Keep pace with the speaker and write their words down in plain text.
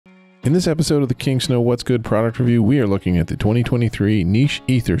In this episode of the King Snow What's Good product review, we are looking at the 2023 Niche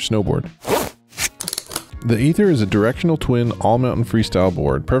Aether Snowboard. The Aether is a directional twin all-mountain freestyle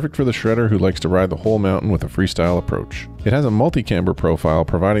board, perfect for the shredder who likes to ride the whole mountain with a freestyle approach. It has a multi-camber profile,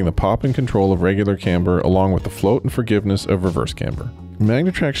 providing the pop and control of regular camber along with the float and forgiveness of reverse camber.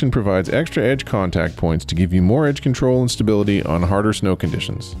 MagneTraction provides extra edge contact points to give you more edge control and stability on harder snow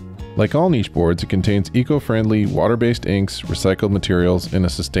conditions. Like all niche boards, it contains eco-friendly, water-based inks, recycled materials, and a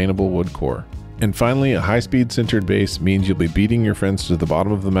sustainable wood core. And finally, a high-speed sintered base means you'll be beating your friends to the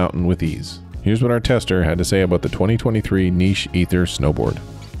bottom of the mountain with ease. Here's what our tester had to say about the 2023 Niche Aether Snowboard.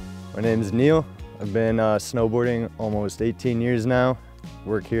 My name is Neil. I've been snowboarding almost 18 years now.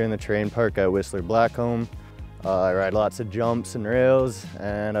 Work here in the terrain park at Whistler Blackcomb. I ride lots of jumps and rails,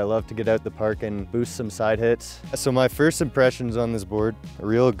 and I love to get out the park and boost some side hits. So my first impressions on this board, a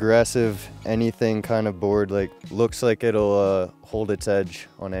real aggressive anything kind of board, looks like it'll hold its edge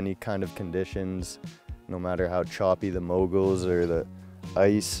on any kind of conditions, no matter how choppy the moguls or the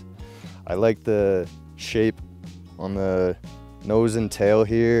ice. I like the shape on the nose and tail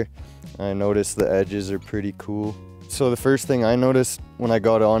here. I noticed the edges are pretty cool. So the first thing I noticed when I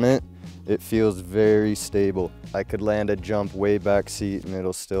got on it, it feels very stable. I could land a jump way back seat and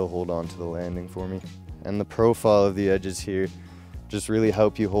it'll still hold on to the landing for me. And the profile of the edges here just really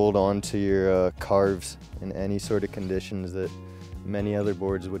help you hold on to your carves in any sort of conditions that many other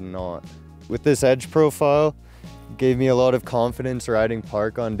boards would not. With this edge profile, it gave me a lot of confidence riding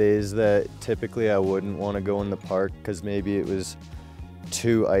park on days that typically I wouldn't want to go in the park because maybe it was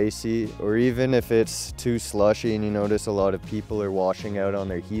too icy, or even if it's too slushy and you notice a lot of people are washing out on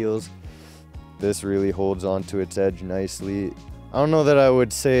their heels. This really holds on to its edge nicely. I don't know that I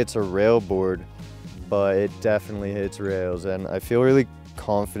would say it's a rail board, but it definitely hits rails, and I feel really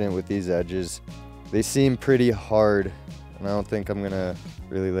confident with these edges. They seem pretty hard, and I don't think I'm gonna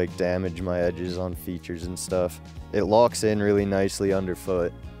really damage my edges on features and stuff. It locks in really nicely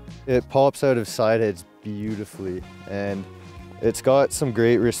underfoot. It pops out of side hits beautifully, and it's got some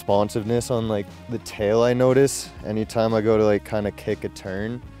great responsiveness on the tail. I notice anytime I go to kind of kick a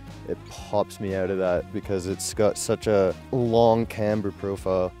turn, it pops me out of that because it's got such a long camber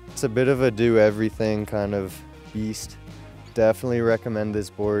profile. It's a bit of a do-everything kind of beast. Definitely recommend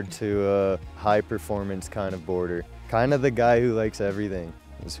this board to a high-performance kind of boarder. Kind of the guy who likes everything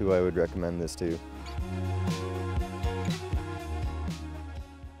is who I would recommend this to.